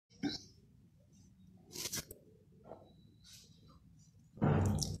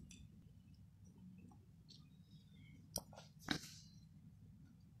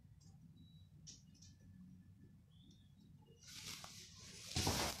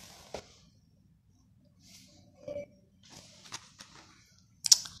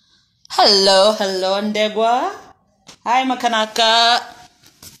Hello, hello, Ndegwa. Hi, Makanaka.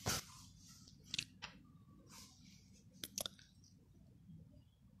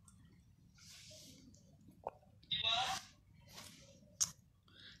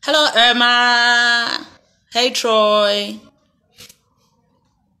 Hello, Irma. Hey, Troy.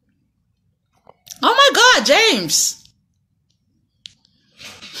 Oh my God, James.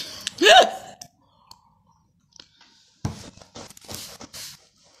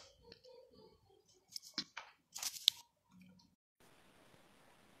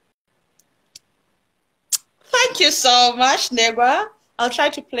 Thank you so much, Ndegwa. I'll try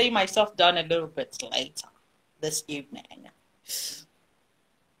to play myself down a little bit later this evening.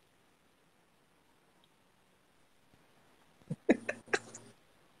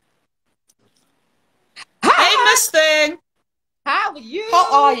 Hey, Hi, Miss Thing. how are you?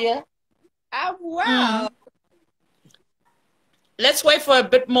 How are you? I'm well. Let's wait for a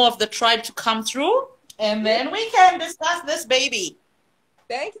bit more of the tribe to come through, and then we can discuss this baby.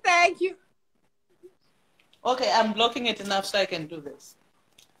 Thank you. Okay, I'm blocking it enough so I can do this.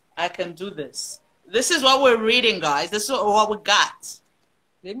 I can do this. This is what we're reading, guys. This is what we got.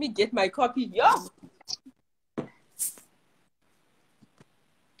 Let me get my copy. Yo.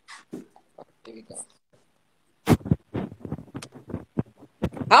 There we go.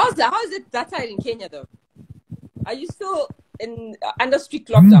 How's it that side in Kenya though? Are you still in under strict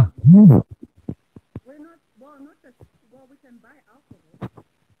lockdown? We're not, well, not that, well, we can buy alcohol.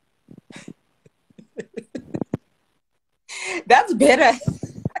 That's better.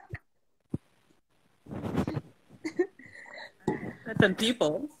 Certain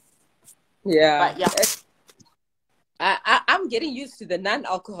people. Yeah. But yeah. I'm getting used to the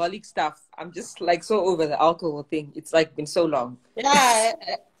non-alcoholic stuff. I'm just like so over the alcohol thing. It's like been so long. Yeah.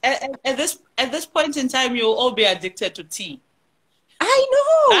 At this point in time, you'll all be addicted to tea. I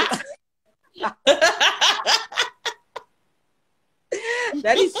know.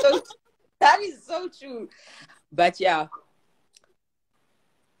 That is so true. But yeah.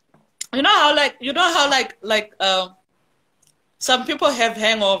 You know how some people have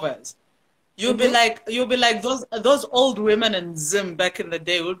hangovers. You'll be like those old women in Zim back in the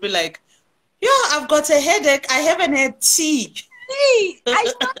day would be like, "Yo, I've got a headache. I haven't had tea." Hey,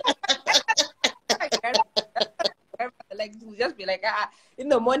 like to just be like, in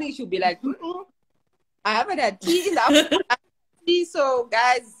the morning she'll be like, I haven't had tea in the afternoon. I haven't tea, so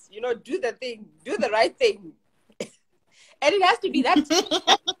guys, do the thing, do the right thing, and it has to be that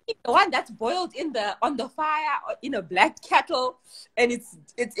the one that's boiled on the fire or in a black kettle, and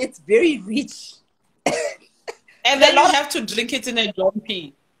it's very rich. And then you have to drink it in a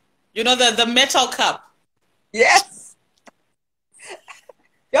jumpy. You know the metal cup. Yes.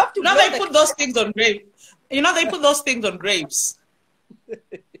 You have to They put those things on grapes. They put those things on grapes.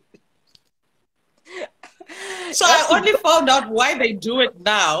 So I only found out why they do it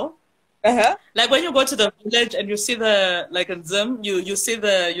now. Like when you go to the village and you see in Zim, you see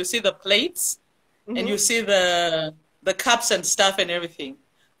the plates and you see the cups and stuff and everything.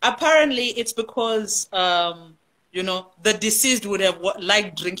 Apparently it's because the deceased would have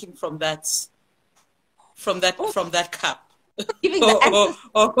liked drinking from that cup.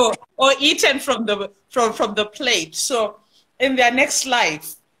 or eaten from the plate. So in their next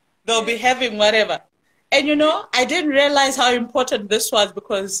life, they'll be having whatever. And I didn't realize how important this was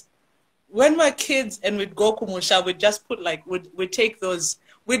because when we're kids and we'd go kumusha, we'd just put we'd take those,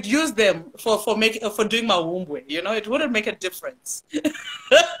 we'd use them for doing my wumbwe. It wouldn't make a difference.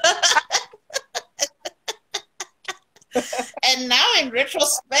 And now in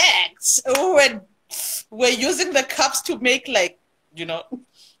retrospect, we're using the cups to make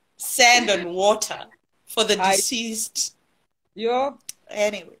sand and water for the deceased. Yeah.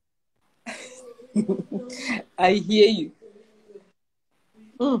 Anyway. I hear you.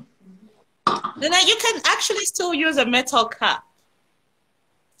 Then you can actually still use a metal cup.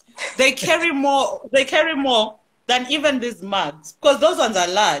 They carry more than even these mugs. Because those ones are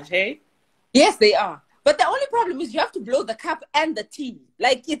large, hey? Yes, they are. But the only problem is you have to blow the cup and the tea.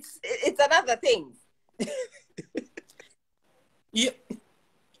 Like it's another thing.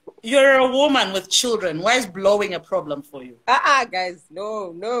 You're a woman with children. Why is blowing a problem for you? Guys,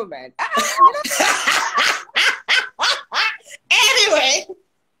 no, man. Anyway,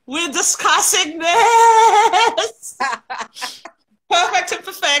 we're discussing this. Perfect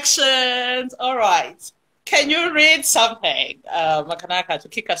imperfections. All right. Can you read something, Makanaka, to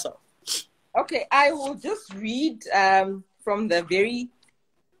kick us off? Okay, I will just read from the very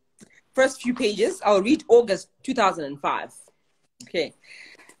first few pages. I'll read August 2005. Okay.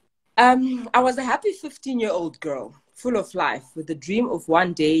 I was a happy 15-year-old girl full of life, with the dream of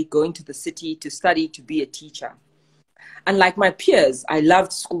one day going to the city to study to be a teacher. Unlike my peers, I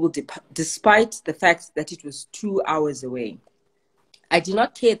loved school despite the fact that it was 2 hours away. I did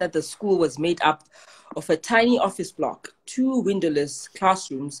not care that the school was made up of a tiny office block, 2 windowless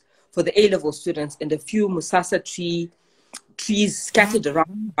classrooms for the A-level students, and a few musasa trees scattered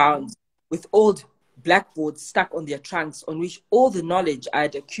around with old blackboards stuck on their trunks on which all the knowledge I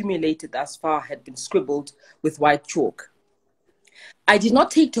had accumulated thus far had been scribbled with white chalk. I did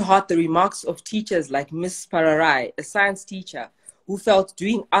not take to heart the remarks of teachers like Miss Pararai, a science teacher, who felt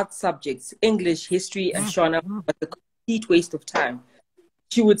doing art subjects, English, history, and Shona was a complete waste of time.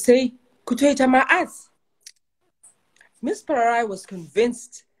 She would say, "Kutoita ma arts." Miss Pararai was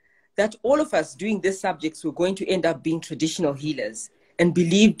convinced that all of us doing these subjects were going to end up being traditional healers, and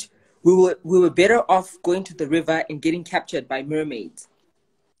believed we were better off going to the river and getting captured by mermaids.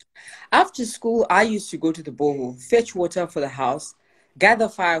 After school, I used to go to the borehole, fetch water for the house, gather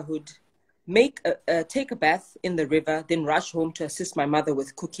firewood, take a bath in the river, then rush home to assist my mother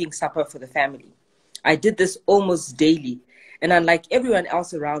with cooking supper for the family. I did this almost daily, and unlike everyone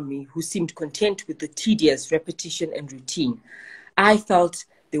else around me who seemed content with the tedious repetition and routine, I felt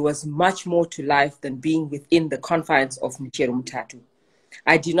there was much more to life than being within the confines of Mcheru Mtatu.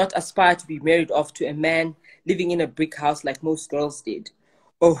 I did not aspire to be married off to a man living in a brick house like most girls did,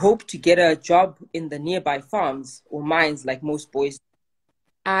 or hope to get a job in the nearby farms or mines like most boys.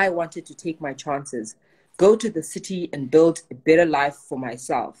 I wanted to take my chances, go to the city and build a better life for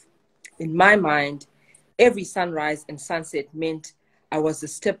myself. In my mind, every sunrise and sunset meant I was a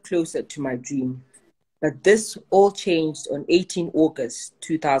step closer to my dream. But this all changed on 18 August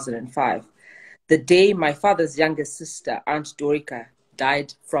 2005, the day my father's youngest sister, Aunt Dorica,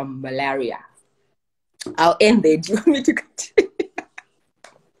 died from malaria. I'll end there. Do you want me to continue?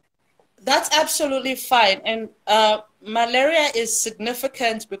 That's absolutely fine. And malaria is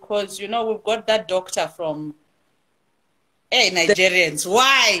significant because, you know, we've got that doctor from, hey, Nigerians,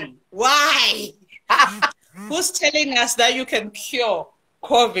 why? Who's telling us that you can cure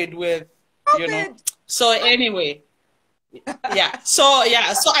COVID with, you know? So anyway, yeah. So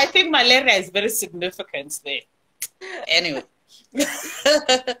I think malaria is very significant there. Anyway.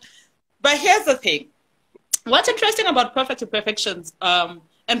 But here's the thing. What's interesting about Perfect Imperfections,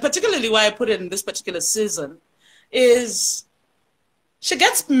 and particularly why I put it in this particular season, is she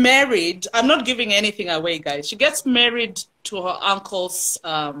gets married. I'm not giving anything away, guys. She gets married to her uncle's,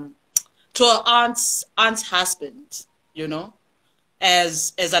 to her aunt's husband, you know,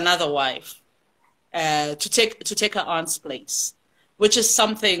 as another wife, to take her aunt's place, which is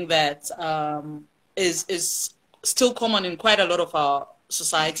something that is still common in quite a lot of our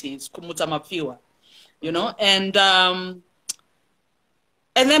societies, you know, and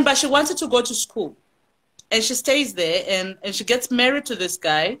then, but she wanted to go to school, and she stays there, and she gets married to this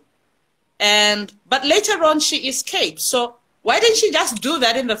guy, but later on she escapes. So why didn't she just do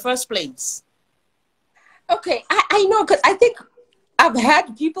that in the first place? Okay, I know, because I think I've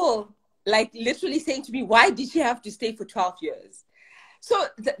had people like literally saying to me, why did she have to stay for 12 years? So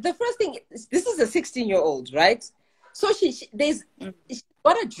the first thing is, this is a 16-year-old, right? So she's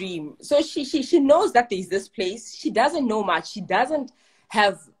got a dream. So she knows that there's this place. She doesn't know much. She doesn't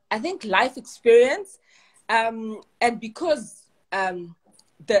have, I think, life experience. And because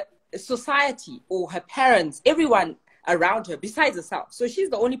the society or her parents, everyone around her, besides herself, so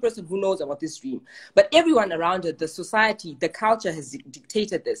she's the only person who knows about this dream. But everyone around her, the society, the culture has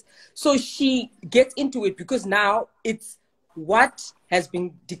dictated this. So she gets into it because now it's what has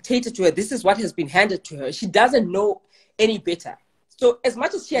been dictated to her. This is what has been handed to her. She doesn't know any better. So as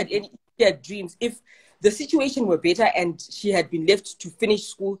much as she had dreams, if the situation were better and she had been left to finish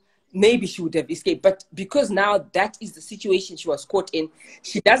school, maybe she would have escaped. But because now that is the situation she was caught in,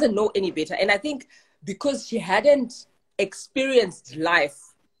 she doesn't know any better. And I think because she hadn't experienced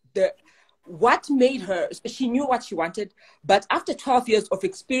life, what made her, she knew what she wanted, but after 12 years of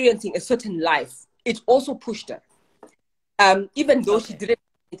experiencing a certain life, it also pushed her. Even though she didn't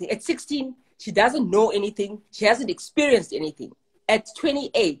know anything. At 16, she doesn't know anything. She hasn't experienced anything. At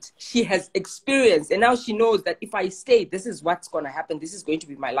 28, she has experienced, and now she knows that if I stay, this is what's going to happen. This is going to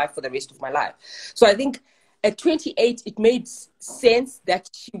be my life for the rest of my life. So I think at 28, it made sense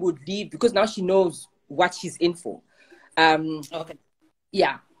that she would leave because now she knows what she's in for.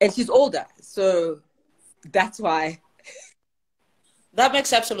 Yeah, and she's older, so that's why. That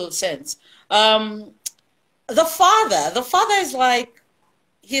makes absolute sense. The father is like,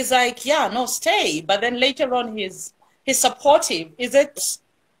 he's like, yeah, no, stay. But then later on, he's supportive. Is it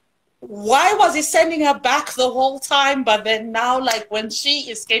why was he sending her back the whole time? But then now, like, when she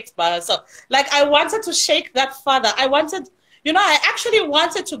escapes by herself, like, I wanted to shake that father. I wanted, you know, I actually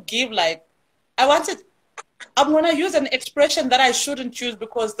wanted to give, like, I'm going to use an expression that I shouldn't use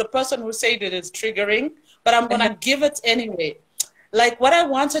because the person who said it is triggering, but I'm going to give it anyway. Like, what I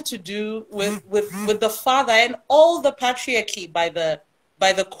wanted to do with the father and all the patriarchy by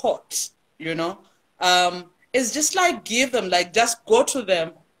the court, you know, is just like give them, like, just go to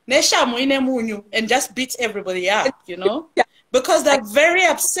them and just beat everybody up, you know, because they're very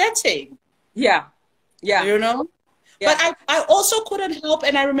upsetting. Yeah. Yeah. You know? Yeah. But I also couldn't help,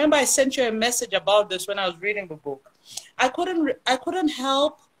 and I remember I sent you a message about this when I was reading the book. I couldn't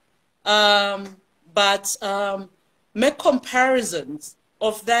help but make comparisons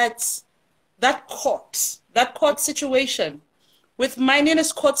of that court situation with my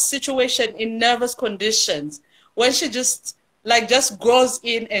Nina's court situation in nervous conditions, when she just goes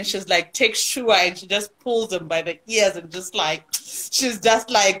in and she's like takes Shua and she just pulls him by the ears and just like, she's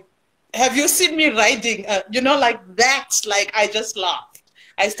just like, have you seen me riding? You know, like that. Like, I just laughed.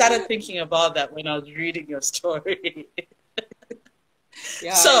 I started thinking about that when I was reading your story.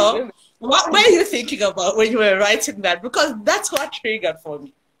 Yeah, so what were you thinking about when you were writing that? Because that's what triggered for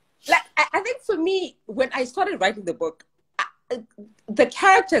me. Like, I think for me, when I started writing the book, the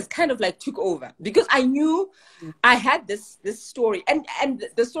characters kind of like took over, because I knew I had this story, and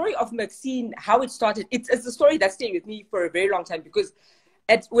the story of Maxine, how it started, it's a story that stayed with me for a very long time, because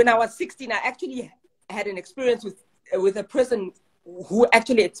when I was 16, I actually had an experience with a person who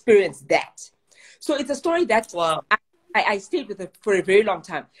actually experienced that. So it's a story that I stayed with it for a very long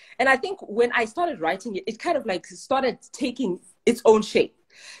time. And I think when I started writing it, it kind of like started taking its own shape.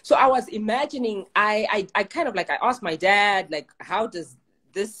 So I was imagining, I kind of like, I asked my dad, like, how does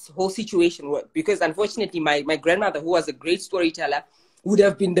this whole situation work? Because unfortunately, my grandmother, who was a great storyteller, would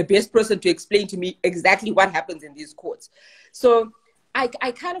have been the best person to explain to me exactly what happens in these courts. So I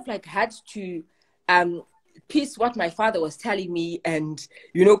kind of like had to piece what my father was telling me and,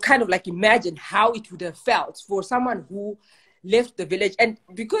 you know, kind of like imagine how it would have felt for someone who left the village. And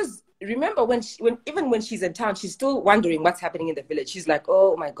because remember, even when she's in town, she's still wondering what's happening in the village. She's like,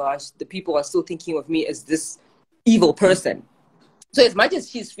 oh my gosh, the people are still thinking of me as this evil person. So as much as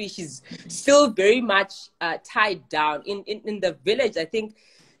she's free, she's still very much tied down. In the village, I think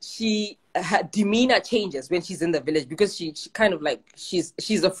her demeanor changes when she's in the village, because she kind of like, she's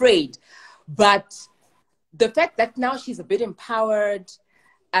afraid. But the fact that now she's a bit empowered,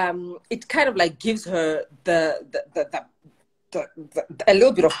 it kind of like gives her a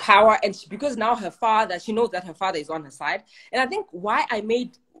little bit of power. And because now she knows that her father is on her side. And I think why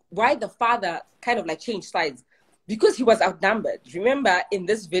the father kind of like changed sides, because he was outnumbered. Remember, in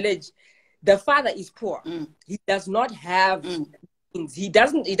this village, the father is poor. He does not have he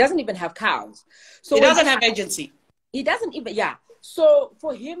doesn't even have cows. So he doesn't have agency. He doesn't even, so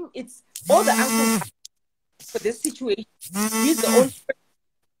for him, it's all the uncles for this situation. He's the only person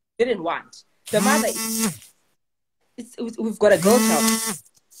he didn't want. The mother we've got a girl child.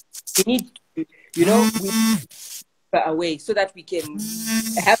 We need to, you know, we her away so that we can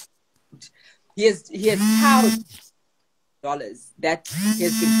have. He has $1,000 that he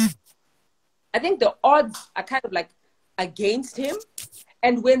has been. I think the odds are kind of like against him.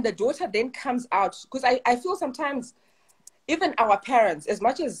 And when the daughter then comes out, because I feel sometimes even our parents, as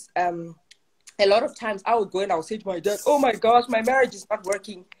much as a lot of times I would go and I would say to my dad, oh my gosh, my marriage is not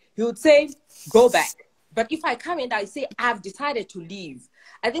working. He would say, go back. But if I come and I say, I've decided to leave,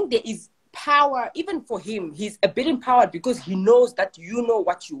 I think there is power, even for him. He's a bit empowered because he knows that you know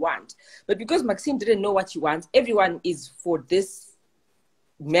what you want. But because Maxine didn't know what she wants, everyone is for this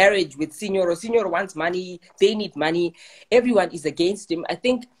marriage with Signoro. Signoro wants money. They need money. Everyone is against him. I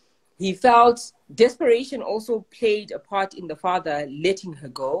think he felt desperation also played a part in the father letting her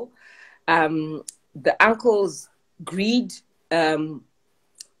go. The uncle's greed, them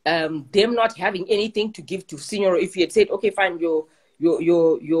not having anything to give to Signoro. If he had said, okay, fine, your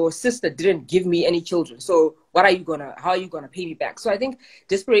sister didn't give me any children, so how are you gonna pay me back? So I think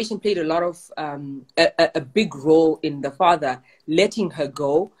desperation played a lot of a big role in the father letting her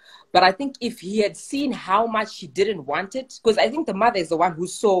go. But I think if he had seen how much she didn't want it, because I think the mother is the one who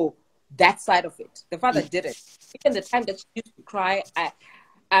saw that side of it. The father didn't. Even the time that she used to cry,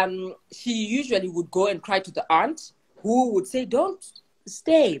 she usually would go and cry to the aunt, who would say, don't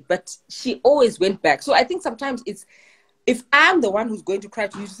stay. But she always went back. So I think sometimes it's, if I'm the one who's going to cry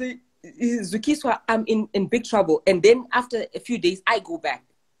to you, say, Zukiswa, I'm in big trouble. And then after a few days, I go back.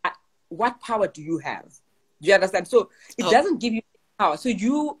 What power do you have? Do you understand? So it doesn't give you power. So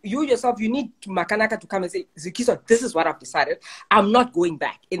you yourself, you need Makanaka to come and say, Zukiswa, this is what I've decided. I'm not going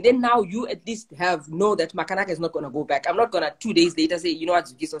back. And then now you at least know that Makanaka is not going to go back. I'm not going to 2 days later say, you know what,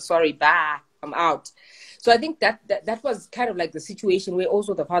 Zukiswa, sorry, bye, I'm out. So I think that was kind of like the situation where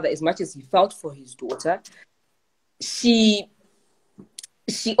also the father, as much as he felt for his daughter, she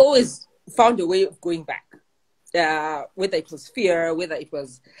always found a way of going back, whether it was fear, whether it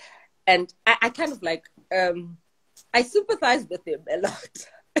was, and I kind of like, I sympathize with him a lot.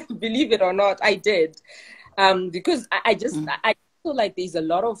 Believe it or not, I did, because I feel like there's a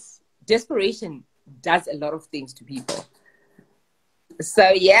lot of desperation does a lot of things to people. So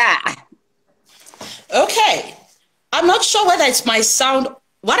yeah. Okay, I'm not sure whether it's my sound.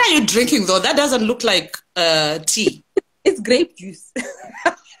 What are you drinking though? That doesn't look like tea. It's grape juice.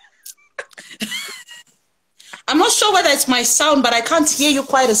 I'm not sure whether it's my sound, but I can't hear you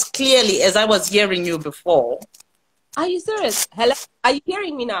quite as clearly as I was hearing you before. Are you serious? Hello? Are you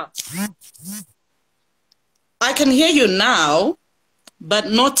hearing me now? I can hear you now, but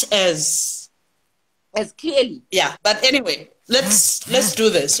not as clearly. Yeah, but anyway, let's do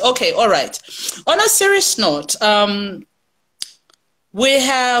this. Okay, all right. On a serious note, we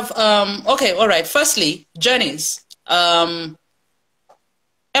have okay, all right. Firstly, journeys.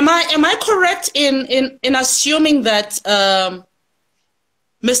 Am I correct in assuming that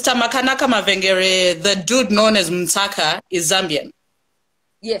Mr. Makanaka Mavengere, the dude known as Mtaka, is Zambian?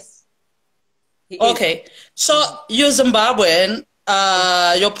 Yes. Okay, so you're Zimbabwean,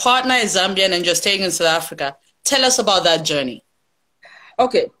 your partner is Zambian, and you're staying in South Africa. Tell us about that journey.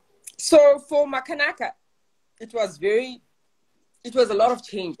 Okay, so for Makanaka, it was a lot of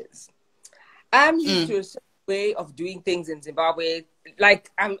changes. I'm used to a certain way of doing things in Zimbabwe. Like,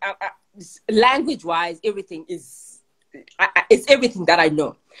 language-wise, everything is, it's everything that I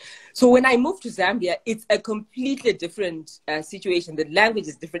know. So when I moved to Zambia, it's a completely different situation. The language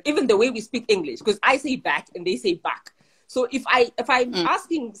is different. Even the way we speak English, because I say back and they say back. So if I'm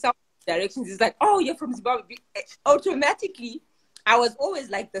asking some directions, it's like, oh, you're from Zimbabwe. Automatically, I was always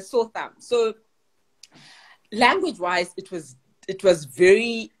like the sore thumb. So language-wise, it was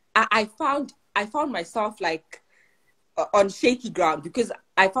very. I found myself like on shaky ground, because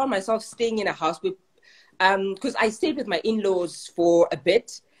I found myself staying in a house with, because I stayed with my in-laws for a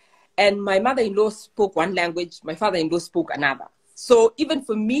bit, and my mother-in-law spoke one language, my father-in-law spoke another. So even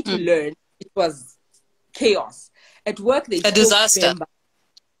for me to learn, it was chaos. At work, they spoke disaster. Bemba.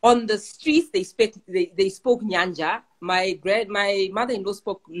 On the streets, they spoke Nyanja. My mother-in-law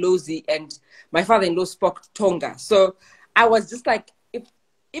spoke Lozi, and my father-in-law spoke Tonga. So I was just like,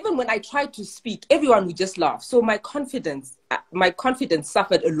 even when I tried to speak, everyone would just laugh. So my confidence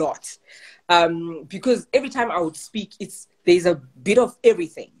suffered a lot, because every time I would speak, there's a bit of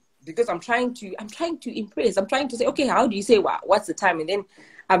everything, because I'm trying to impress. I'm trying to say, okay, how do you say what's the time? And then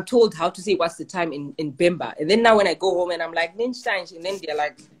I'm told how to say what's the time in Bemba. And then now when I go home and I'm like, and then they're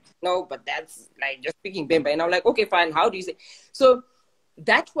like, no, but that's like just speaking Bemba. And I'm like, okay, fine. How do you say? So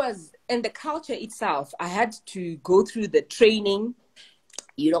that was, and the culture itself, I had to go through the training.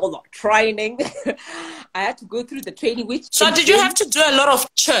 You know, the training. I had to go through the training. So did you have to do a lot of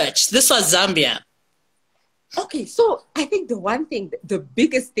church? This was Zambia. Okay, so I think the one thing, the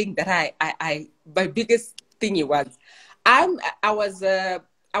biggest thing that my biggest thing it was, I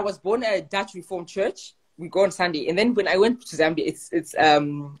was born at a Dutch Reformed church. We go on Sunday, and then when I went to Zambia, it's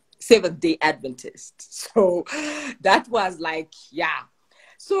Seventh-day Adventist. So that was like, yeah.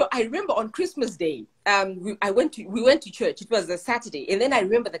 So I remember on Christmas Day, we went to church. It was a Saturday, and then I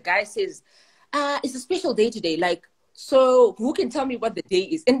remember the guy says, "It's a special day today. Like, so who can tell me what the day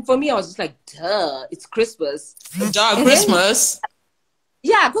is?" And for me, I was just like, "Duh, it's Christmas." Duh, Christmas.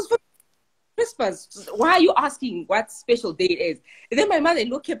 Then, yeah, because for Christmas, why are you asking what special day it is? And then my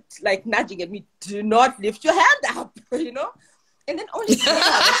mother-in-law kept like nudging at me, "Do not lift your hand up," you know. And then only the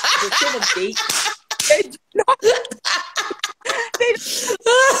 7th day, they do not.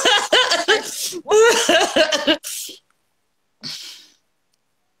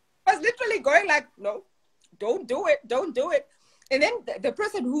 I was literally going like, no, don't do it. And then the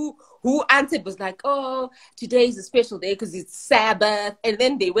person who answered was like, oh, today is a special day because it's Sabbath. And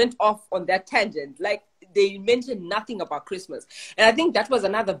then they went off on that tangent. Like, they mentioned nothing about Christmas. And I think that was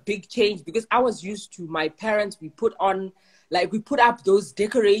another big change, because I was used to my parents. We put up those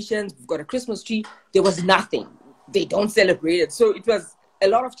decorations. We've got a Christmas tree. There was nothing. They don't celebrate it. So it was a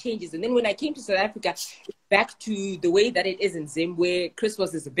lot of changes. And then when I came to South Africa, back to the way that it is in Zim, where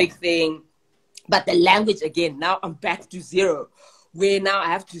Christmas is a big thing. But the language, again, now I'm back to zero, where now I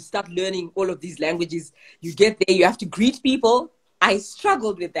have to start learning all of these languages. You get there, you have to greet people. I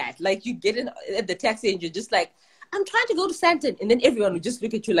struggled with that. Like, you get in at the taxi and you're just like, I'm trying to go to Sandton. And then everyone would just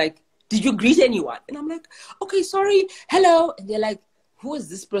look at you like, did you greet anyone? And I'm like, okay, sorry, hello. And they're like, who is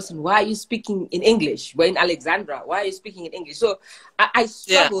this person? Why are you speaking in English? We're in Alexandra. Why are you speaking in English? So I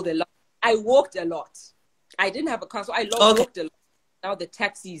struggled a lot. I walked a lot. I didn't have a car, so I walked a lot. Now the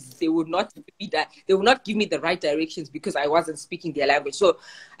taxis, they would not give me the right directions because I wasn't speaking their language. So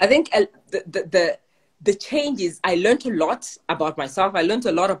I think the changes, I learned a lot about myself. I learned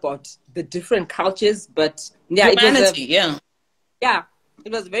a lot about the different cultures, but yeah, humanity, it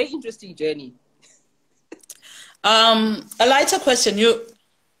was a very interesting journey. A lighter question.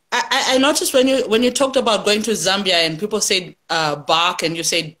 I noticed when you talked about going to Zambia and people said bark and you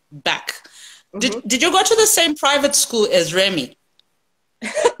said back. Did you go to the same private school as Remy?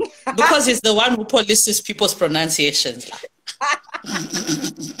 Because he's the one who polices people's pronunciations.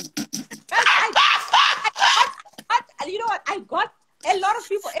 You know what? I got a lot of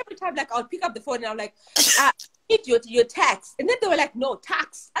people every time. Like I'll pick up the phone and I'm like, "Need your tax," and then they were like, "No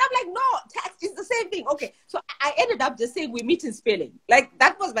tax," and I'm like, "No, tax is the same thing." Okay, so I ended up just saying we meet in spelling. Like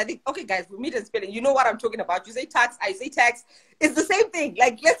that was my thing. Okay, guys, we meet in spelling. You know what I'm talking about? You say tax, I say tax. It's the same thing.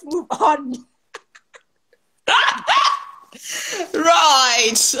 Like let's move on.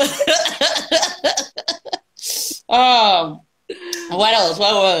 Right. What else?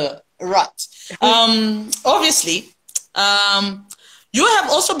 Right. Obviously, you have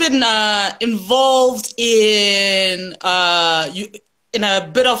also been involved in a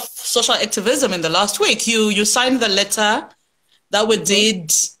bit of social activism in the last week. You signed the letter that we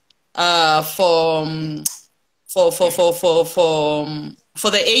did for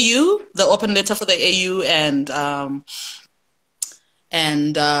the AU, the open letter for the AU, and on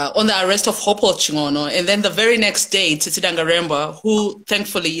the arrest of Hopo Chingono. And then the very next day, Tsitsi Dangaremba, who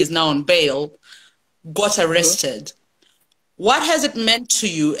thankfully is now on bail, got arrested. What has it meant to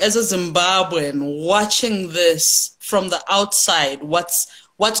you as a Zimbabwean watching this from the outside? What's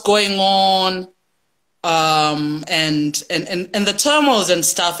going on, and the turmoils and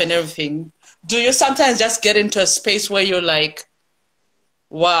stuff and everything? Do you sometimes just get into a space where you're like,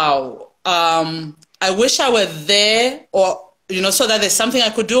 wow, I wish I were there, or so that there's something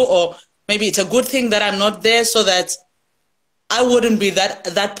I could do, or maybe it's a good thing that I'm not there so that I wouldn't be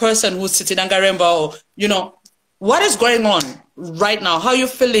that person who's sitting in Dangaremba, or, what is going on right now? How are you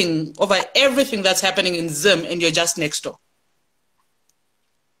feeling over everything that's happening in Zim and you're just next door?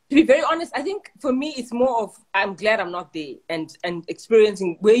 To be very honest, I think for me, it's more of, I'm glad I'm not there and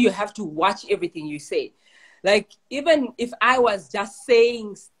experiencing where you have to watch everything you say. Like, even if I was just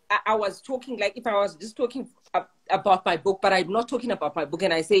saying, I was talking, like if I was just talking about my book, but I'm not talking about my book,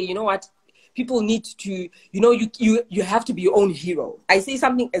 and I say, you know what, people need to, you have to be your own hero. I say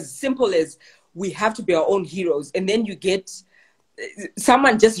something as simple as, we have to be our own heroes, and then you get,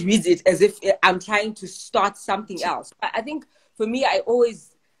 someone just reads it as if I'm trying to start something else. I think for me, I'm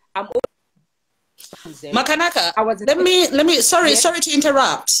always Makanaka, sorry to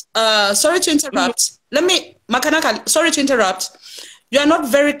interrupt. Makanaka, sorry to interrupt. You are not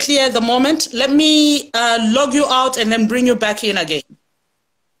very clear at the moment. Let me log you out and then bring you back in again.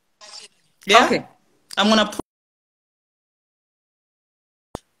 Yeah? Okay. I'm going to put...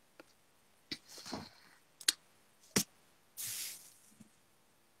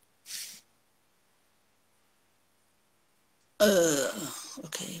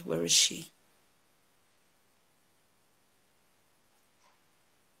 okay, where is she?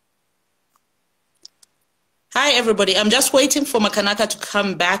 Hi, everybody. I'm just waiting for Makanaka to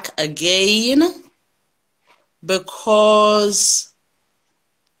come back again because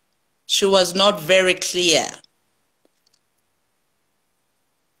she was not very clear.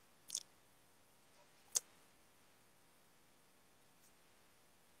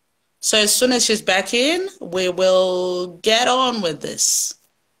 So as soon as she's back in, we will get on with this.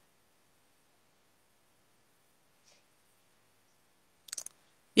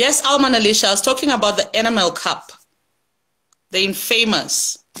 Yes, Alman Alicia, I was talking about the Enamel Cup, the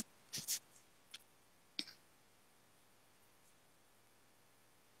infamous.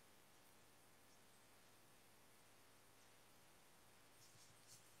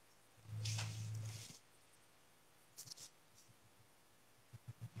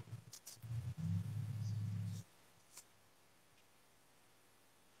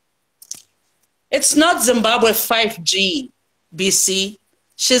 It's not Zimbabwe 5G, BC.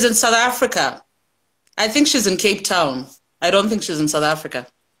 She's in South Africa. I think she's in Cape Town. I don't think she's in South Africa.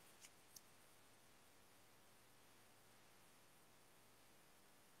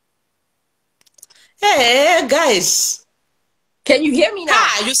 Hey, guys. Can you hear me now?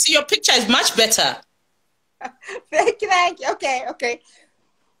 Ah, you see, your picture is much better. Thank you. Okay.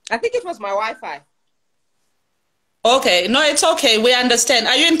 I think it was my Wi-Fi. Okay, no, it's okay. We understand.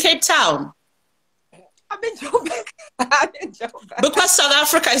 Are you in Cape Town? I'm in Joburg. I'm in Joburg. Because South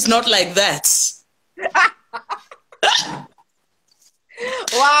Africa is not like that.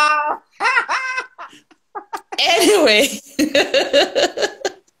 Wow. Anyway.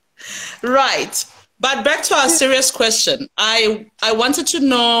 Right. But back to our serious question. I wanted to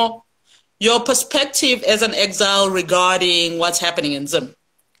know your perspective as an exile regarding what's happening in Zim.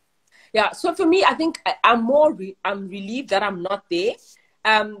 Yeah, so for me, I think I'm relieved that I'm not there,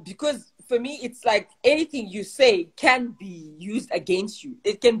 because for me, it's like anything you say can be used against you.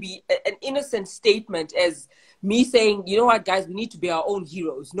 It can be an innocent statement as me saying, you know what, guys, we need to be our own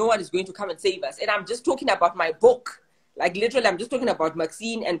heroes. No one is going to come and save us. And I'm just talking about my book. Like literally, I'm just talking about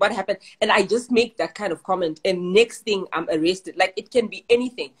Maxine and what happened. And I just make that kind of comment. And next thing, I'm arrested. Like it can be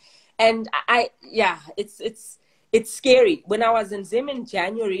anything. And yeah, it's scary. When I was in Zim in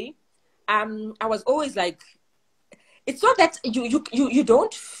January, I was always like, it's not that you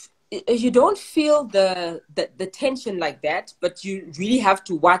don't feel the tension like that, but you really have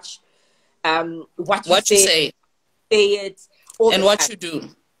to watch what you say it, and what you do.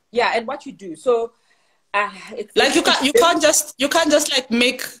 Yeah, and what you do. So it's like you can't just like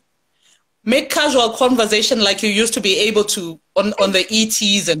make casual conversation like you used to be able to on the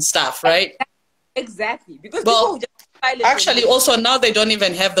ETs and stuff, right? Exactly, because well, people just actually also now they don't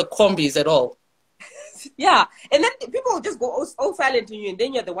even have the combis at all. Yeah, and then people just go all silent on you, and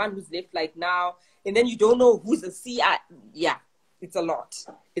then you're the one who's left like now, and then you don't know who's the CI. Yeah, it's a lot.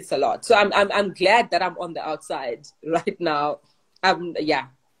 It's a lot. So I'm glad that I'm on the outside right now. Yeah.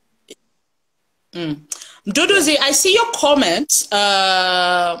 Duduzi, I see your comment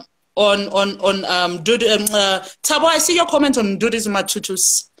on Tabo. I see your comment on Duduzi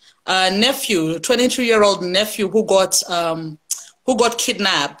Matutu's nephew, 22-year-old nephew who got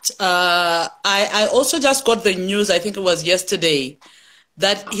kidnapped. I also just got the news, I think it was yesterday,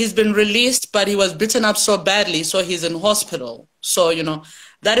 that he's been released, but he was beaten up so badly, so he's in hospital. So, you know,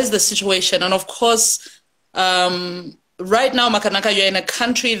 that is the situation. And of course, right now, Makanaka, you're in a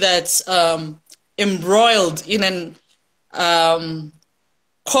country that's embroiled in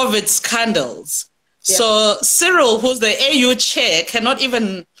COVID scandals. Yeah. So Cyril, who's the AU chair, cannot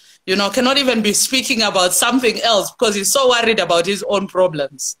even be speaking about something else because he's so worried about his own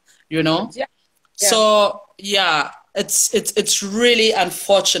problems, you know? Yeah. Yeah. So, yeah, it's really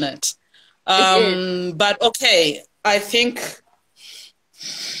unfortunate. But okay, I think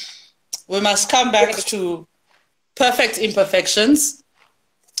we must come back to perfect imperfections.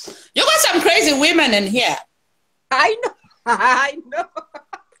 You got some crazy women in here. I know. I know.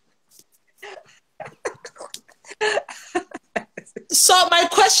 So my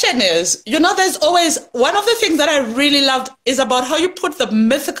question is, you know, there's always one of the things that I really loved is about how you put the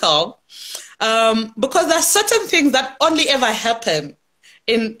mythical, because there's certain things that only ever happen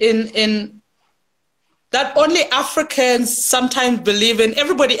in that only Africans sometimes believe in.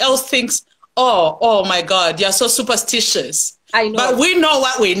 Everybody else thinks, oh my God, you're so superstitious. I know. But we know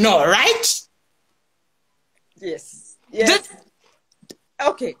what we know, right? Yes. Yes.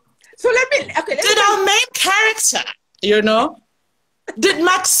 Okay. So let me did our main character, you know, did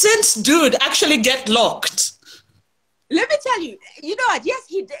Maxine's dude actually get locked? Let me tell you, you know what? Yes,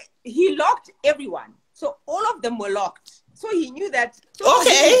 he did. He locked everyone. So all of them were locked. So he knew that. So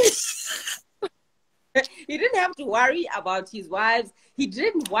okay. He didn't have to worry about his wives. He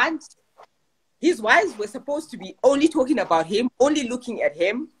didn't want, his wives were supposed to be only talking about him, only looking at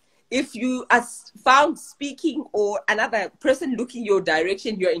him. If you are found speaking or another person looking your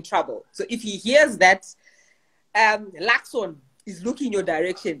direction, you're in trouble. So if he hears that Laxon is looking your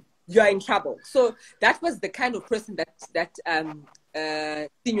direction, you're in trouble. So that was the kind of person that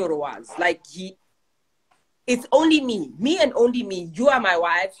Signor was. Like it's only me and only me. You are my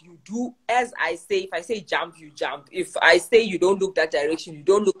wife. You do as I say. If I say jump, you jump. If I say you don't look that direction, you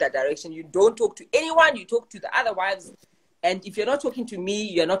don't look that direction. You don't talk to anyone. You talk to the other wives. And if you're not talking to me,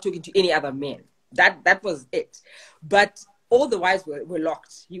 you're not talking to any other man. That was it. But all the wives were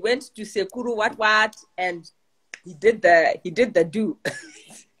locked. He went to Sekuru what, and he did the do.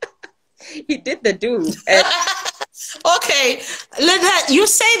 He did the do. Okay, Linda, you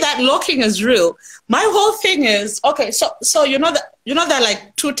say that locking is real. My whole thing is, okay, so you know that there are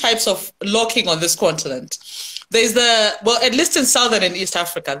like two types of locking on this continent. There's well, at least in Southern and East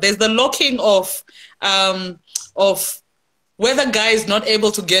Africa, there's the locking of where the guy is not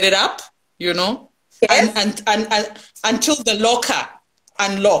able to get it up, you know, yes. and until the locker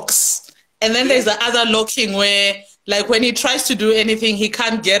unlocks. And then there's the other locking where, like, when he tries to do anything, he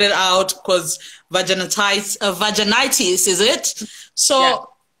can't get it out because vaginitis, is it? So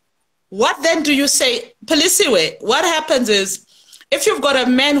what then do you say, Pelisiwe, what happens is, if you've got a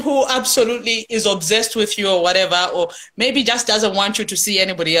man who absolutely is obsessed with you or whatever, or maybe just doesn't want you to see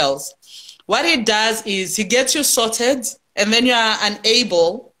anybody else, what he does is he gets you sorted, and then you are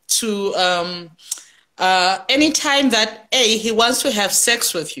unable to, anytime that, A, he wants to have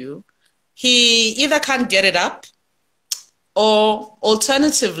sex with you, he either can't get it up, or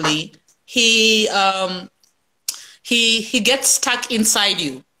alternatively, he gets stuck inside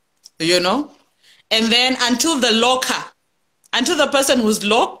you, you know? And then until the person who's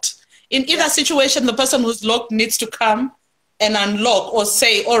locked, in either situation, the person who's locked needs to come and unlock or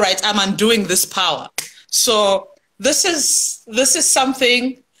say, all right, I'm undoing this power. So this is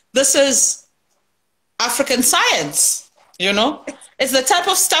African science, you know? It's the type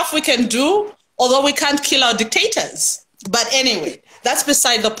of stuff we can do, although we can't kill our dictators. But anyway, that's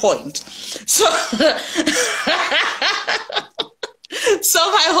beside the point. So, so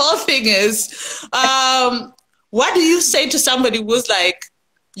my whole thing is, what do you say to somebody who's like,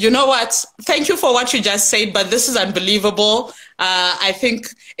 you know what, thank you for what you just said, but this is unbelievable. I think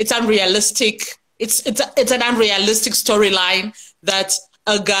it's unrealistic. It's an unrealistic storyline that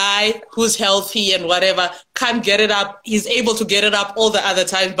a guy who's healthy and whatever can't get it up. He's able to get it up all the other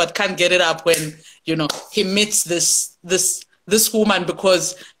times, but can't get it up when, you know, he meets this woman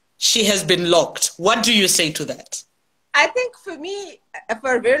because she has been locked. What do you say to that? I think for me,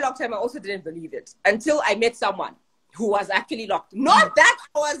 for a very long time, I also didn't believe it until I met someone who was actually locked. Not that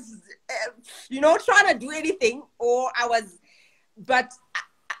I was, you know, trying to do anything, but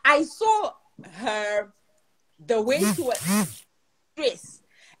I saw her, the way she was dressed.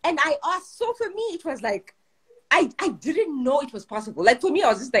 And I asked, so for me, it was like, I didn't know it was possible. Like for me, I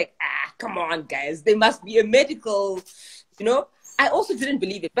was just like, come on, guys, there must be a medical, you know. I also didn't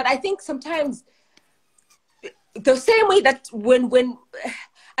believe it. But I think sometimes the same way that when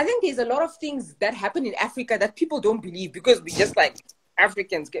I think there's a lot of things that happen in Africa that people don't believe because we just like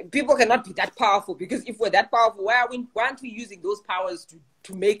Africans. People cannot be that powerful, because if we're that powerful, why aren't we using those powers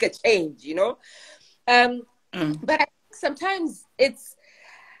to make a change, you know? But I think sometimes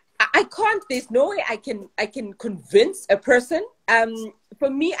I can't, there's no way I can convince a person. For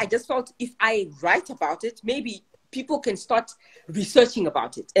me, I just felt if I write about it, maybe people can start researching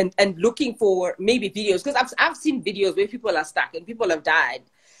about it and looking for maybe videos. Because I've seen videos where people are stuck and people have died.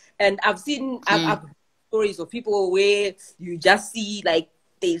 And I've seen I've stories of people where you just see like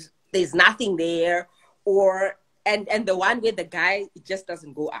there's nothing there, and the one where the guy, it just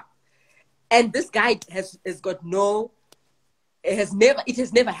doesn't go up. And this guy has got it has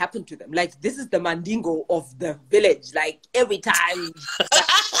never happened to them. Like, this is the mandingo of the village. Like, every time.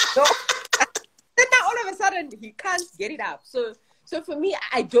 So, then now all of a sudden he can't get it up. So for me,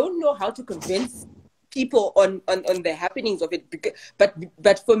 I don't know how to convince people on the happenings of it.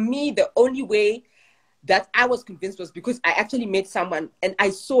 But for me, the only way that I was convinced was because I actually met someone and I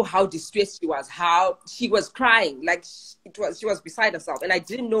saw how distressed she was, how she was crying, like she was beside herself, and I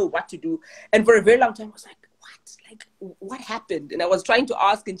didn't know what to do. And for a very long time, I was like, what happened? And I was trying to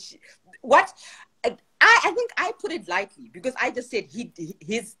ask, and I think I put it lightly because I just said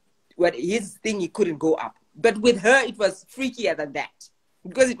his thing, he couldn't go up. But with her, it was freakier than that,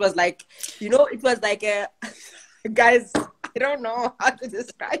 because it was like, you know, it was like guys, I don't know how to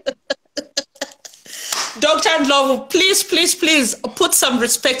describe it. Dr. Ndlovu, please put some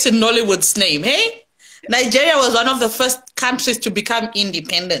respect in Nollywood's name, hey? Nigeria was one of the first countries to become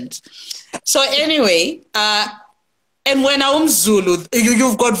independent. So anyway, and when I'm Zulu,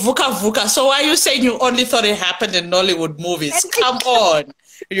 you've got Vuka Vuka. So why are you saying you only thought it happened in Nollywood movies? Come on,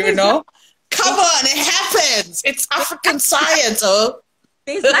 you know? Come on, it happens. It's African science, oh.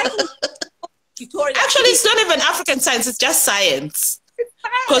 There's like tutorial. Actually, it's not even African science. It's just science.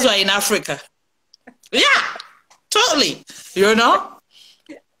 Because we're in Africa. Yeah, totally. You know?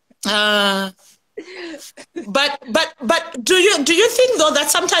 But do you think though that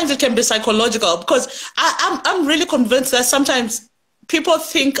sometimes it can be psychological? Because I'm really convinced that sometimes people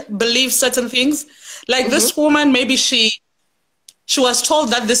believe certain things. Like this woman, maybe she was told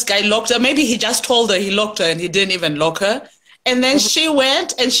that this guy locked her. Maybe he just told her he locked her and he didn't even lock her. And then she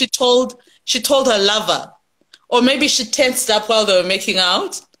went and she told her lover, or maybe she tensed up while they were making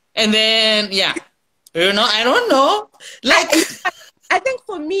out. And then you know, I don't know. Like, I think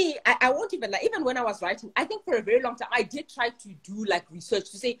for me, I won't even like, even when I was writing, I think for a very long time, I did try to do like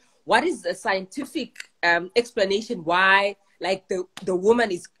research to say, what is the scientific explanation why like the woman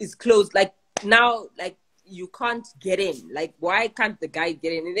is closed? Like now, like you can't get in. Like, why can't the guy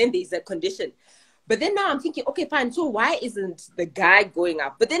get in? And then there's a condition. But then now I'm thinking, okay, fine. So why isn't the guy going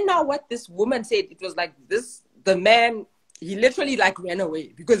up? But then now what this woman said, it was like the man, he literally like ran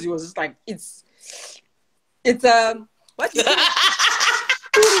away because he was just like, it's what you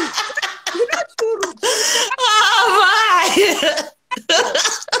Oh my!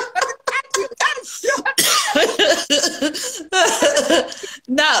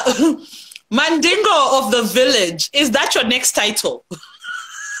 Now, Mandingo of the village, is that your next title? You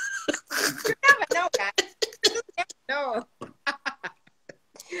never know, guys. You never know.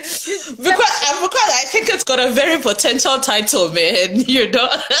 Because I think it's got a very potential title, man. You know.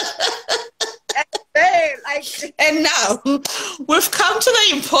 Hey, like. And now we've come to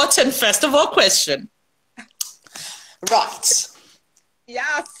the important festival question. Right.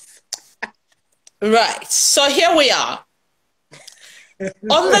 Yes. Right. So here we are.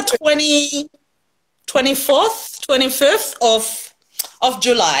 On the 24th, 25th of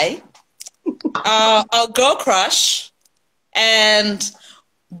July, our girl crush and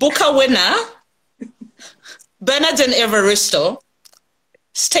Booker winner, Bernardine Evaristo,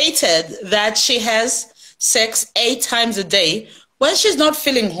 stated that she has sex 8 times a day when she's not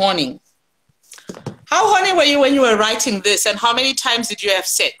feeling horny. How horny were you when you were writing this, and how many times did you have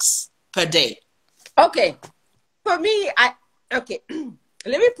sex per day? Okay. For me, okay.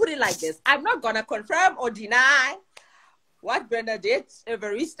 Let me put it like this. I'm not going to confirm or deny what Bernadette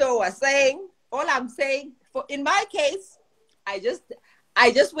Evaristo was saying. All I'm saying, in my case, I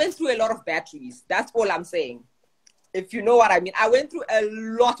just went through a lot of batteries. That's all I'm saying. If you know what I mean. I went through a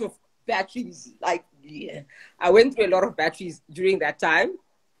lot of batteries. Like, yeah. I went through a lot of batteries during that time.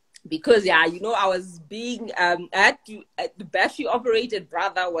 Because, yeah, you know, I was being, the battery-operated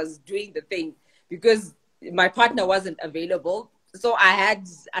brother was doing the thing. Because my partner wasn't available. So I had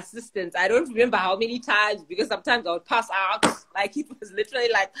assistance. I don't remember how many times, because sometimes I would pass out. Like, it was literally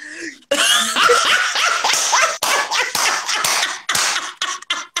like...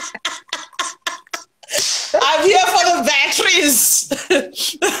 I'm here for the batteries.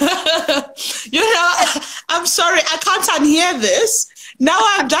 You know, I'm sorry, I can't unhear this. Now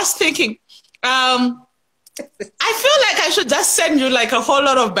I'm just thinking, I feel like I should just send you like a whole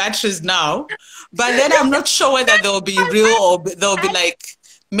lot of batteries now. But then I'm not sure whether they'll be real or they'll be like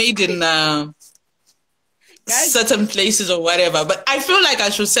made in certain places or whatever. But I feel like I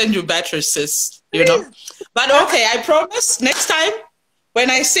should send you batteries, sis, you know. But okay, I promise next time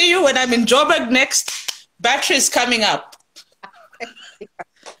when I see you, when I'm in Joburg next, batteries coming up.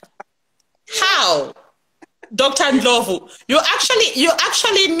 How? Dr. Ndlovu, you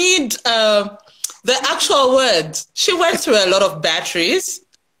actually need the actual word. She went through a lot of batteries.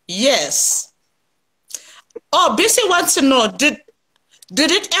 Yes. Oh, Bissy wants to know, did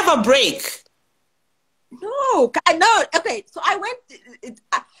it ever break? No, no. Okay, so I went.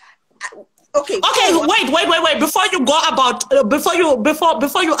 Okay. Okay, wait. Before you go about, before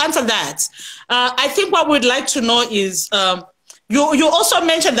you answer that, I think what we'd like to know is, you also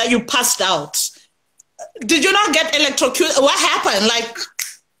mentioned that you passed out. Did you not get electrocuted? What happened? Like,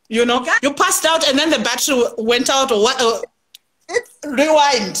 you know, you passed out and then the battery went out, or what?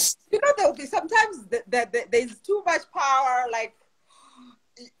 Rewind. You know, there will be sometimes there's too much power. Like,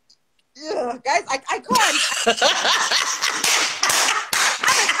 guys, I can't.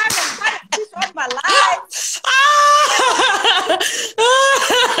 I'm on my life.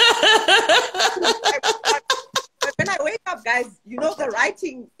 When I wake up, guys, you know, the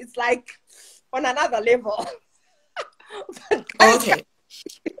writing is like on another level. Okay.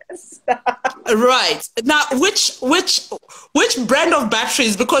 Yes. Right. Now, which brand of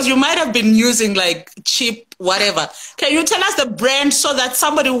batteries? Because you might have been using like cheap whatever. Can you tell us the brand so that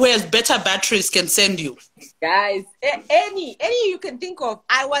somebody who has better batteries can send you? Guys, any you can think of.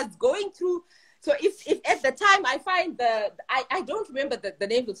 I was going through. So if at the time I find I don't remember the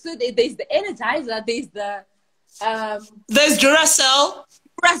name. So there's the Energizer. There's the there's Duracell.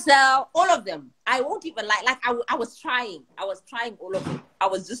 All of them. I won't even I was trying all of them. I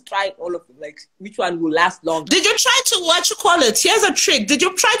was just trying all of them, like which one will last long. Did you try to, what you call it? Here's a trick. Did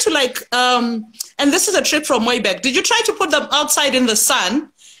you try to like and this is a trick from way back. Did you try to put them outside in the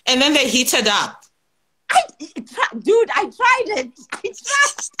sun and then they heated up? Dude, I tried it.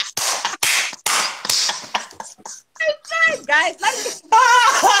 I tried, guys. Like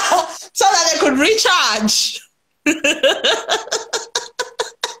so that they could recharge.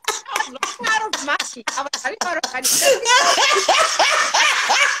 I was out of money. I was running out of money.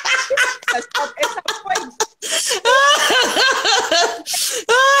 At some point.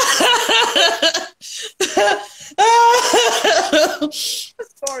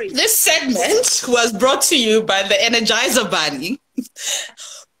 Sorry. This segment was brought to you by the Energizer Bunny.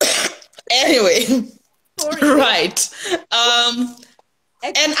 Anyway, sorry. Right.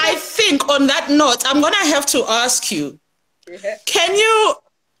 And I think on that note, I'm going to have to ask you, Can you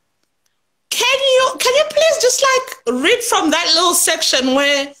please just like read from that little section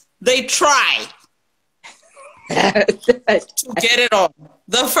where they try to get it on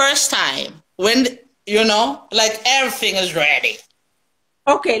the first time when, you know, like everything is ready?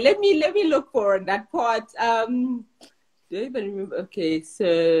 Okay, let me look for that part. Do I even remember? Okay,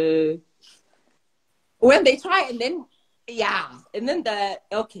 so when they try and then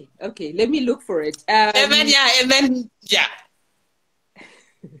okay, let me look for it. And then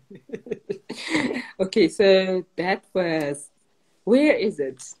Okay, so that was, where is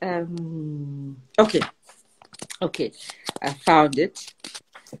it? Okay, I found it.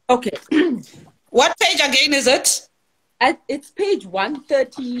 Okay. What page again is it? It's page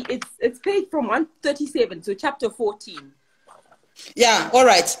 130. It's page from 137 to chapter 14. Yeah, all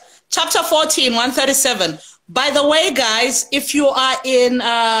right. Chapter 14, 137. By the way, guys, if you are in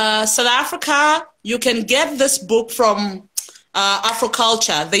South Africa, you can get this book from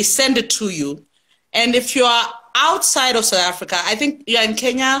Afroculture. They send it to you. And if you are outside of South Africa, I think you're in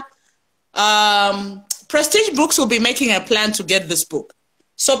Kenya, Prestige Books will be making a plan to get this book.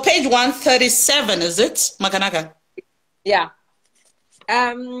 So page 137, is it, Makanaka? Yeah.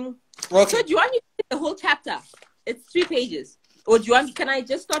 Okay. So do you want me to read the whole chapter? It's 3 pages. Or do you want, can I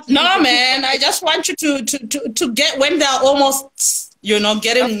just start? No, man, I just want you to get when they're almost, you know,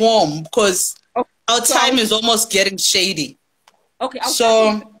 getting warm, because our time is almost getting shady. Okay, I'll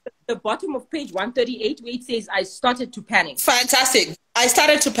start at the bottom of page 138 where it says, I started to panic. Fantastic. I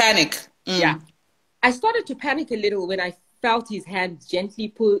started to panic. Yeah. I started to panic a little when I felt his hand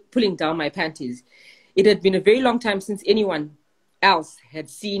gently pulling down my panties. It had been a very long time since anyone else had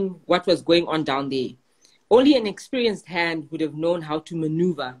seen what was going on down there. Only an experienced hand would have known how to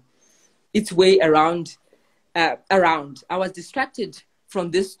maneuver its way around. I was distracted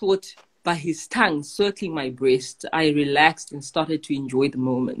from this thought by his tongue circling my breast. I relaxed and started to enjoy the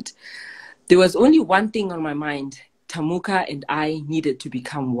moment. There was only one thing on my mind. Tamuka and I needed to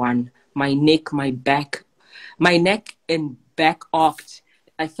become one. My neck and back arched.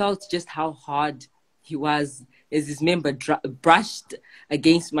 I felt just how hard he was as his member brushed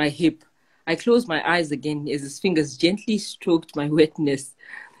against my hip. I closed my eyes again as his fingers gently stroked my wetness.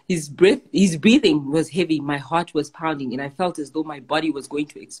 His breathing was heavy. My heart was pounding, and I felt as though my body was going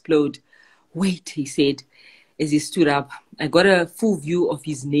to explode. Wait, he said as he stood up. I got a full view of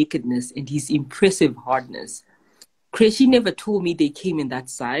his nakedness and his impressive hardness. Kreshi never told me they came in that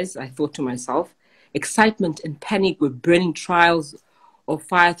size, I thought to myself. Excitement and panic were burning trials of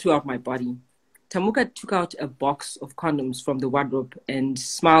fire throughout my body. Tamuka took out a box of condoms from the wardrobe and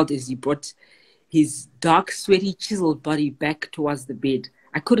smiled as he brought his dark, sweaty, chiseled body back towards the bed.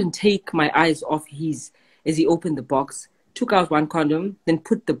 I couldn't take my eyes off his as he opened the box, took out one condom, then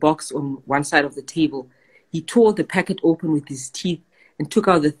put the box on one side of the table. He tore the packet open with his teeth and took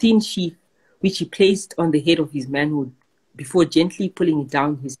out the thin sheath, which he placed on the head of his manhood before gently pulling it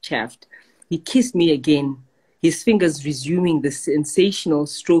down his shaft. He kissed me again, his fingers resuming the sensational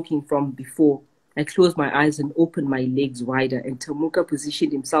stroking from before. I closed my eyes and opened my legs wider, and Tamuka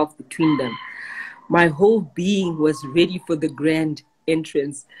positioned himself between them. My whole being was ready for the grand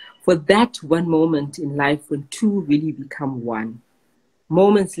entrance, for that one moment in life when two really become one.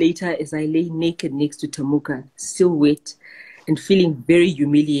 Moments later, as I lay naked next to Tamuka, still wet and feeling very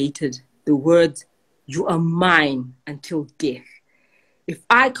humiliated, the words, "You are mine until death. If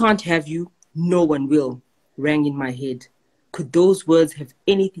I can't have you, no one will," rang in my head. Could those words have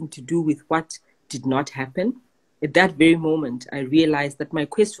anything to do with what did not happen? At that very moment, I realized that my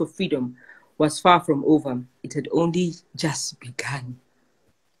quest for freedom was far from over. It had only just begun.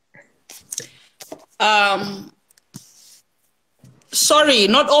 Sorry,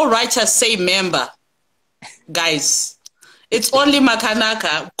 not all writers say member, guys. It's only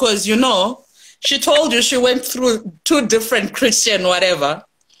Makanaka, because, you know, she told you she went through 2 different Christian whatever.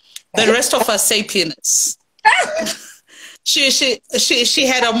 The rest of us say penis. She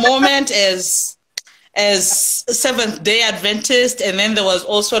had a moment as Seventh-day Adventist, and then there was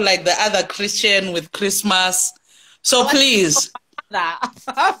also like the other Christian with Christmas. So please.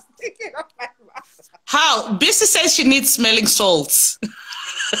 How? Bisi says she needs smelling salts.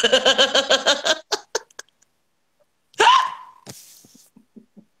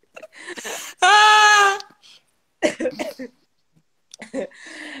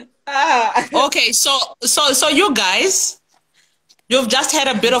 Okay, so you guys, you've just had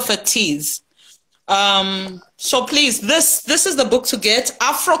a bit of a tease. So please, this is the book to get.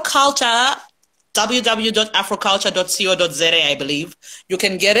 Afroculture, www.afroculture.co.za, I believe. You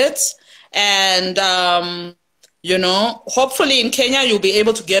can get it. And, you know, hopefully in Kenya, you'll be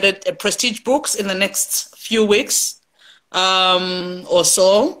able to get it at Prestige Books in the next few weeks. or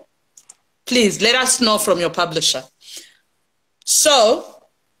so, please let us know from your publisher. So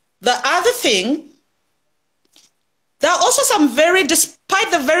the other thing, there are also some despite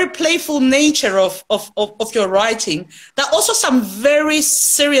the very playful nature of your writing, there are also some very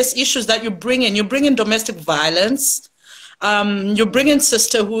serious issues that you bring in. You bring in domestic violence, you bring in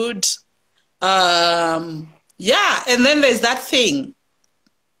sisterhood, yeah, and then there's that thing,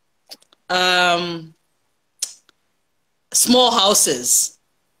 small houses.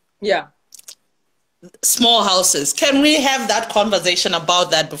 Yeah. Small houses. Can we have that conversation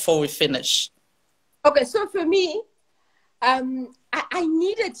about that before we finish? Okay, so for me, I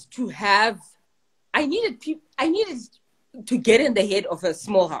needed to get in the head of a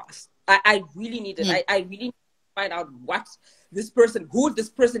small house. I really needed. I really need to find out what this person, who this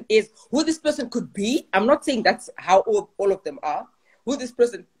person is, who this person could be. I'm not saying that's how all of them are. Who this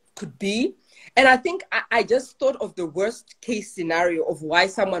person could be. And I think I just thought of the worst case scenario of why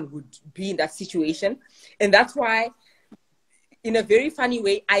someone would be in that situation. And that's why, in a very funny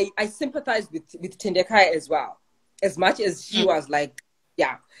way, I sympathized with Tendekai as well. As much as she was like,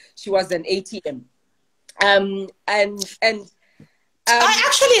 yeah, she was an ATM. I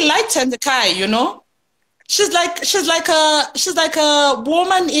actually like Tendekai, you know. She's like a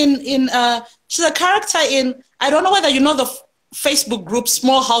woman she's a character in, I don't know whether you know the Facebook group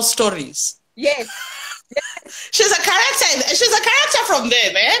Small House Stories. Yes. She's a character from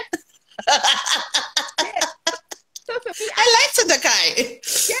there, man. Yes. So for me, I like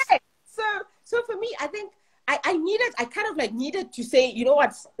Tendekai. Yeah. So for me, I think I kind of like needed to say, you know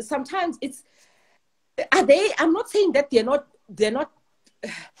what, sometimes I'm not saying that they're not,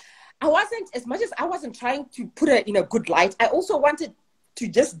 I wasn't trying to put her in a good light. I also wanted to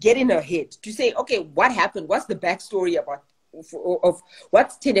just get in her head to say, okay, what happened? What's the backstory of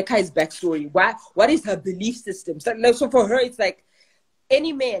what's Tendekai's backstory? What is her belief system? So for her, it's like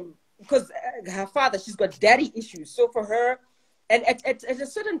any man, because her father, she's got daddy issues. So for her, and at a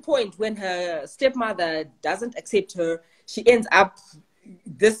certain point when her stepmother doesn't accept her, she ends up,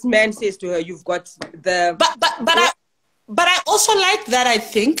 this man says to her, you've got the... But I also like that, I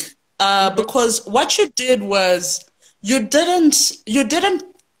think, because what you did was you didn't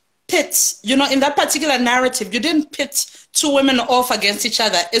pit, you know, in that particular narrative, you didn't pit two women off against each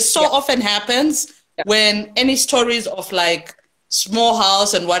other. It so often happens when any stories of like small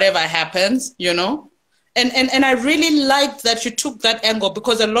house and whatever happens, you know. And I really liked that you took that angle,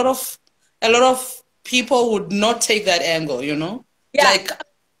 because a lot of people would not take that angle, you know. Yeah. Like,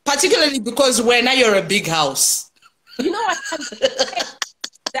 particularly because now you're a big house. You know what?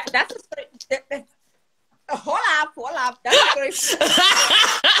 That's a story. Hold up. That's a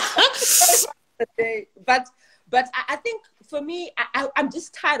story. But I think for me, I'm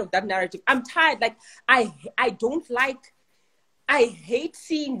just tired of that narrative. I'm tired. Like, I hate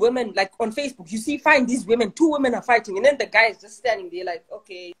seeing women, like on Facebook, you find these women, two women are fighting, and then the guy is just standing there like,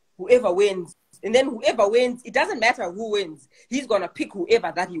 okay, whoever wins. And then whoever wins, it doesn't matter who wins. He's going to pick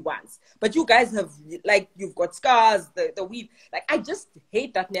whoever that he wants. But you guys have, like, you've got scars, the weave. Like, I just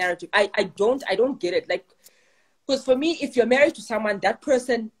hate that narrative. I don't get it. Like, because for me, if you're married to someone, that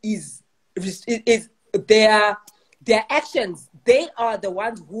person is their actions, they are the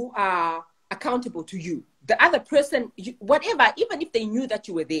ones who are accountable to you. The other person, whatever, even if they knew that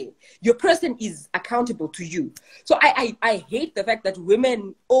you were there, your person is accountable to you. So I hate the fact that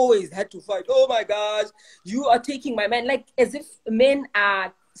women always had to fight. Oh my gosh, you are taking my man. Like, as if men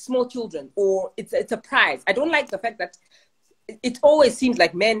are small children or it's a prize. I don't like the fact that it always seems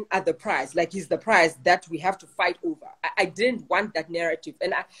like men are the prize, like he's the prize that we have to fight over. I didn't want that narrative.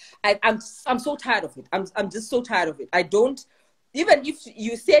 And I'm so tired of it. I'm just so tired of it. I don't... Even if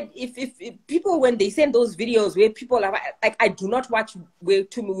you said, if people, when they send those videos where people are like, I do not watch where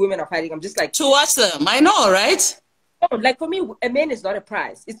two women are fighting. I'm just like, to watch them. I know, right? Like, for me, a man is not a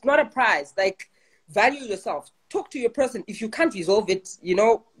prize. It's not a prize. Like, value yourself. Talk to your person. If you can't resolve it, you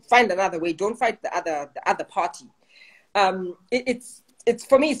know, find another way. Don't fight the other party. It's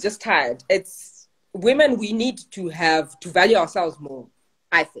for me, it's just tired. It's women. We need to value ourselves more,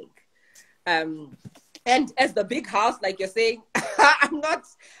 I think. And as the big house, like you're saying, I'm not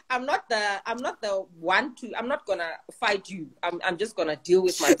gonna fight you. I'm just gonna deal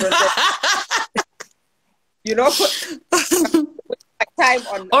with my person. You know, put my time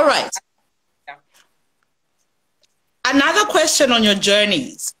on. All right. Yeah. Another question on your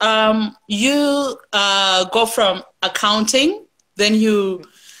journeys. You go from accounting, then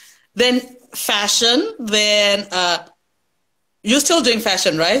fashion, then you're still doing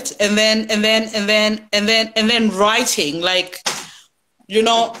fashion, right? And then writing. Like, you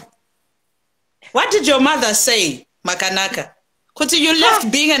know, what did your mother say Makanaka. Kuti, you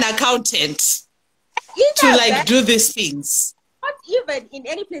left being an accountant to like do these things. Not even in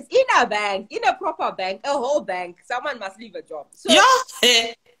any place, in a bank, in a proper bank, a whole bank, someone must leave a job. So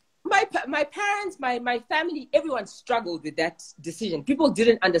yeah. My parents, my family, everyone struggled with that decision. People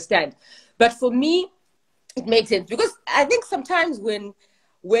didn't understand. But for me, it made sense, because I think sometimes when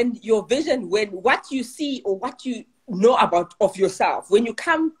your vision, when what you see or what you know about of yourself, when you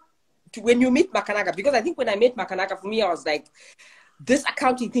meet Makanaka, because I think when I met Makanaka, for me, I was like, this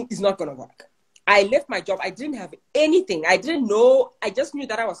accounting thing is not going to work. I left my job. I didn't have anything. I didn't know. I just knew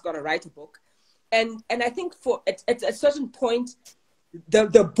that I was going to write a book. And I think at a certain point,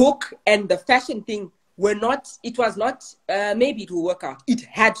 the book and the fashion thing were not, it was not, maybe it will work out. It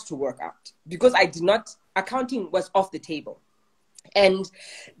had to work out, because accounting was off the table. And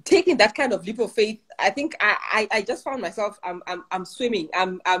taking that kind of leap of faith, I think I just found myself, I'm swimming.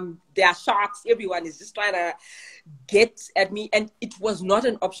 There are sharks. Everyone is just trying to get at me. And it was not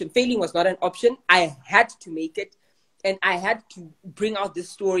an option. Failing was not an option. I had to make it. And I had to bring out this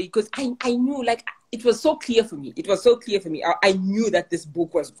story, because I knew, like, it was so clear for me. It was so clear for me. I knew that this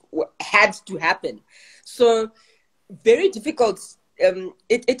book had to happen. So very difficult.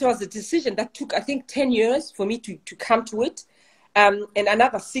 It was a decision that took, I think, 10 years for me to come to it. And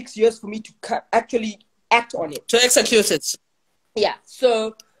another 6 years for me to actually act on it. To execute it. Yeah.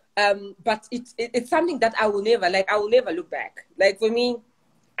 So, but it's something that I will never look back. Like, for me,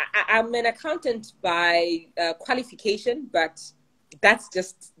 I'm an accountant by qualification, but that's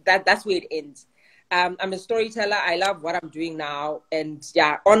where it ends. I'm a storyteller. I love what I'm doing now. And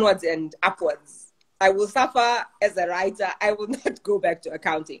yeah, onwards and upwards. I will suffer as a writer. I will not go back to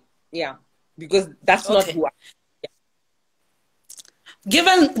accounting. Yeah. Because that's not who I am.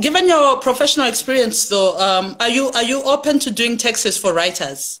 Given your professional experience, though, are you open to doing texts for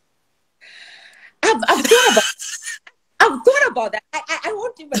writers? I've thought about that. I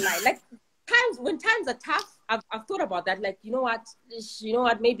won't even lie. Like, when times are tough, I've thought about that. Like, you know what?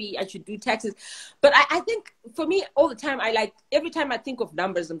 Maybe I should do texts. But I think for me, all the time, every time I think of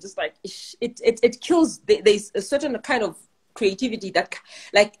numbers, I'm just like, it kills. There's a certain kind of creativity that,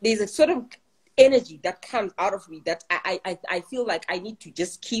 like, there's a certain energy that comes out of me that I feel like I need to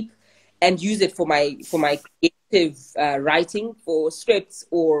just keep and use it for my creative writing, for scripts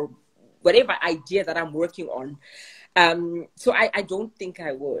or whatever idea that I'm working on. So I don't think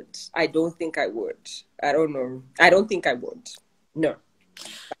I would. I don't know. I don't think I would. No.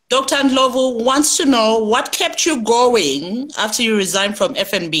 Dr. Ndlovu wants to know what kept you going after you resigned from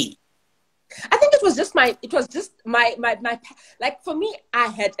FNB. I think it was just my like, for me, I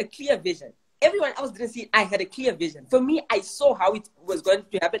had a clear vision. Everyone else didn't see it. I had a clear vision. For me, I saw how it was going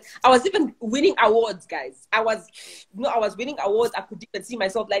to happen. I was even winning awards, guys. I was winning awards. I could even see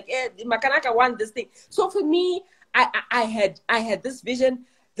myself like, Makanaka won this thing. So for me, I had this vision.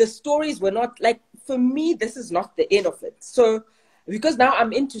 The stories were not, like, for me, this is not the end of it. So because now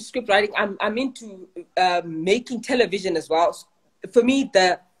I'm into script writing, I'm into making television as well. For me,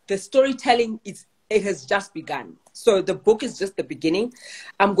 the storytelling it has just begun. So the book is just the beginning.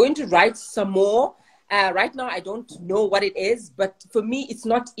 I'm going to write some more. Right now, I don't know what it is, but for me, it's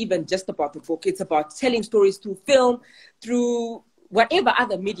not even just about the book. It's about telling stories through film, through whatever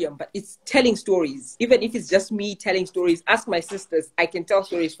other medium, but it's telling stories. Even if it's just me telling stories, ask my sisters, I can tell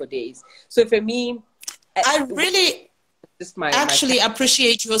stories for days. So for me, I really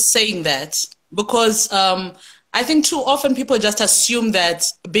appreciate you saying that, because I think too often people just assume that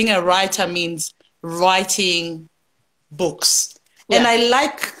being a writer means writing books. Yeah. And I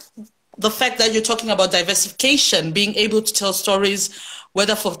like the fact that you're talking about diversification, being able to tell stories,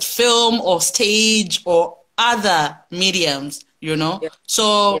 whether for film or stage or other mediums, you know,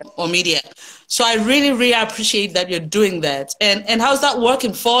 or media. So I really, really appreciate that you're doing that. And how's that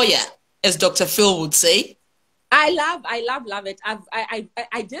working for you, as Dr. Phil would say? I love it.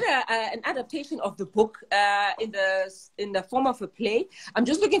 I did an adaptation of the book in the form of a play. I'm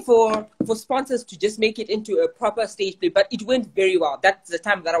just looking for sponsors to just make it into a proper stage play, but it went very well. That's the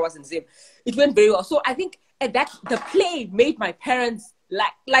time that I was in Zim. It went very well. So I think the play made my parents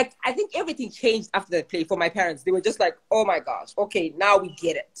like I think everything changed after the play for my parents. They were just like, oh my gosh, okay, now we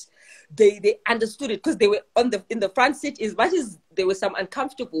get it. They understood it, because they were in the front seat. As much as there was some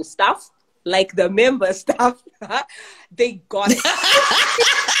uncomfortable stuff, like the member stuff, they got it.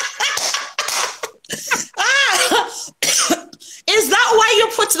 Is that why you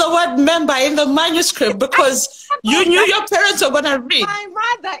put the word member in the manuscript? Because you knew your parents were going to read.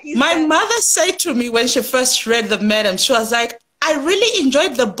 My mother said to me when she first read the Madam, she was like, I really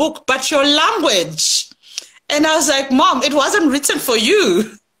enjoyed the book, but your language. And I was like, Mom, it wasn't written for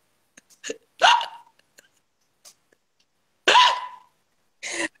you.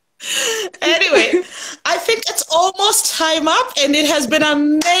 almost time up, and it has been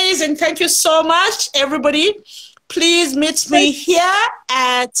amazing. Thank you so much, everybody. Please meet me here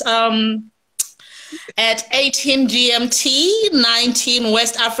at 18 GMT, 19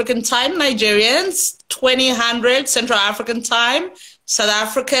 West African time, Nigerians, 2000 Central African time, South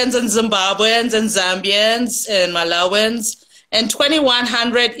Africans and Zimbabweans and Zambians and Malawans, and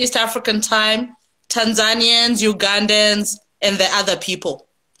 2100 East African time, Tanzanians, Ugandans, and the other people.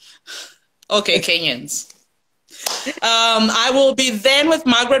 Okay, Kenyans. I will be then with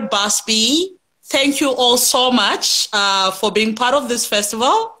Margaret Busby. Thank you all so much for being part of this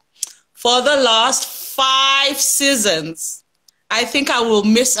festival for the last 5 seasons. I think I will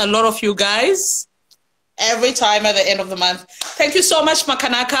miss a lot of you guys every time at the end of the month. Thank you so much,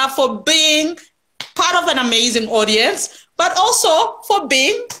 Makanaka, for being part of an amazing audience, but also for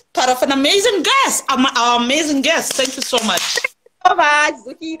being part of an amazing guest, our amazing guest. Thank you so much. Thank you so much,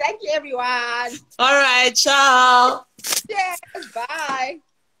 Zuki. Thank you, everyone. All right, ciao. Yes, bye.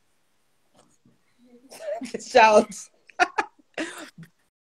 Shout.